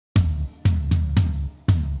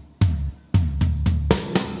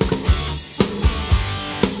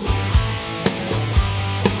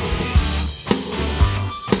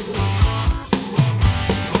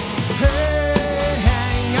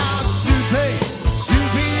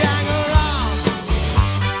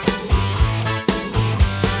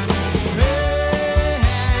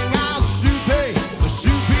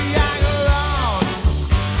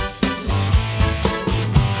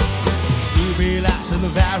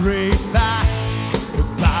carry that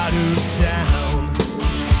part of town.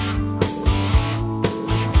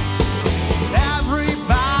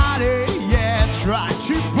 Everybody, yeah, try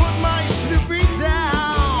to put my Sloopy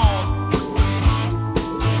down.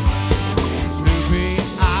 Sloopy,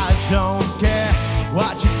 I don't care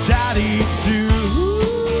what your daddy do.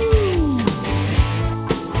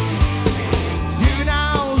 You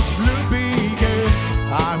know, Sloopy girl,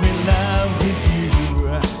 I'm in love with you.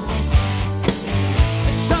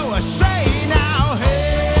 So I say now,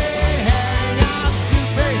 hey, hang out,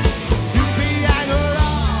 Sloopy, Sloopy, hang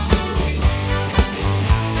around.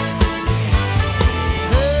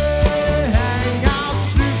 Hey, hang out,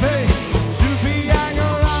 Sloopy, Sloopy, hang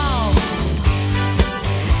around.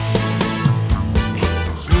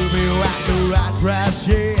 Sloopy wears a red dress,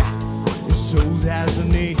 yeah, it's old as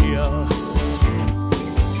an eel.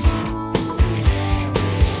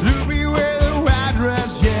 Sloopy wears a red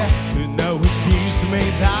dress, yeah, you know it gives me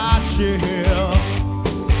that chill.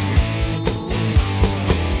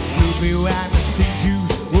 Sloopy, when I see you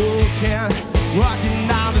walking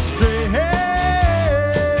down the street,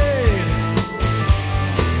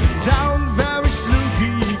 down very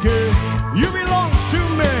Sloopy, girl, you belong to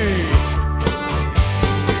me.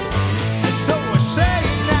 And so I say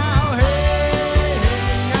now, hey,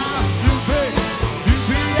 hang out, Sloopy,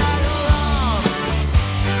 Sloopy, hang around.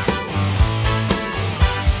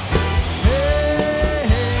 Hey,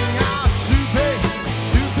 hang out, Sloopy,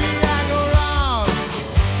 Sloopy, hang around.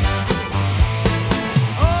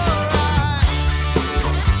 Alright.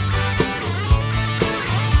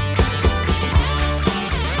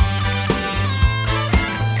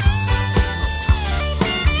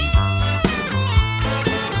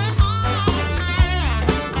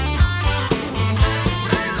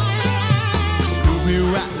 Sloopy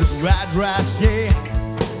red dress, yeah,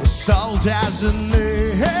 it's old as a nail.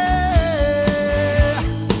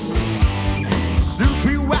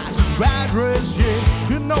 Sloopy wears a red dress, yeah,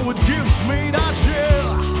 you know it gives me that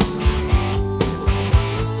chill.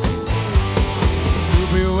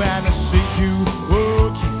 Sloopy, when I see you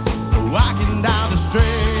walking down the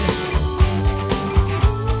street,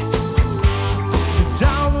 sit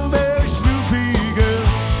down, baby, Sloopy, girl,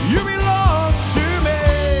 you belong to me.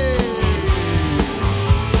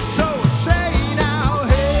 So I say now,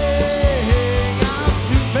 hey, hang out,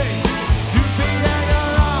 Sloopy, Sloopy, hang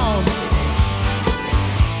around.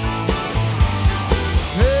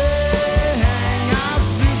 Hey, hang out,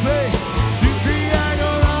 Sloopy, Sloopy, hang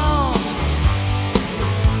around.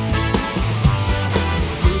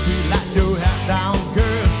 Sloopy, let your head down,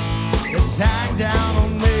 girl, let's hang down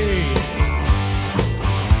on me.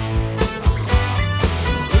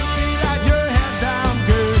 Sloopy, let your head down,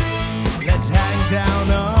 girl, let's hang down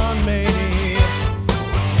on me.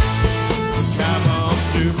 Come on,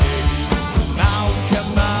 Sloopy, now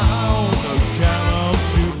come on, come on,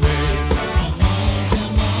 Sloopy.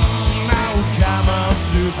 Now come on,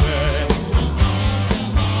 Sloopy.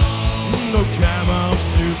 No, come on,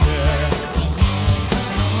 Sloopy.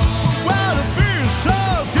 Well, it feels so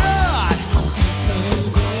good.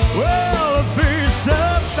 Well, it feels so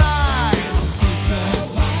fine.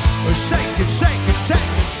 Oh, shake it, shake it,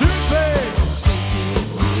 shake it, Sloopy.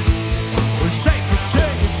 Oh, shake it,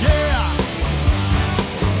 yeah.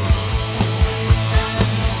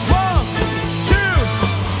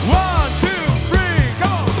 1, 2, 3,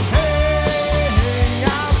 go. Hey, hang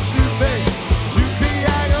out, Sloopy, Sloopy,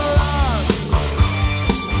 hang around.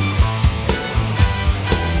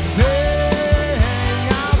 Hey, hang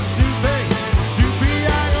out, Sloopy, Sloopy,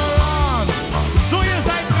 hang around. So, ihr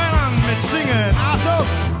seid dran mit Singen. Achtung,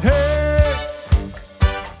 hey.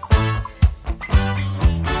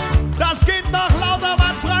 Das geht noch lauter,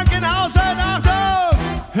 Bad Frankenhausen. Achtung,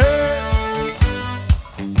 hey.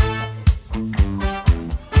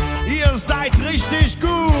 Ihr seid richtig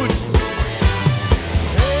gut.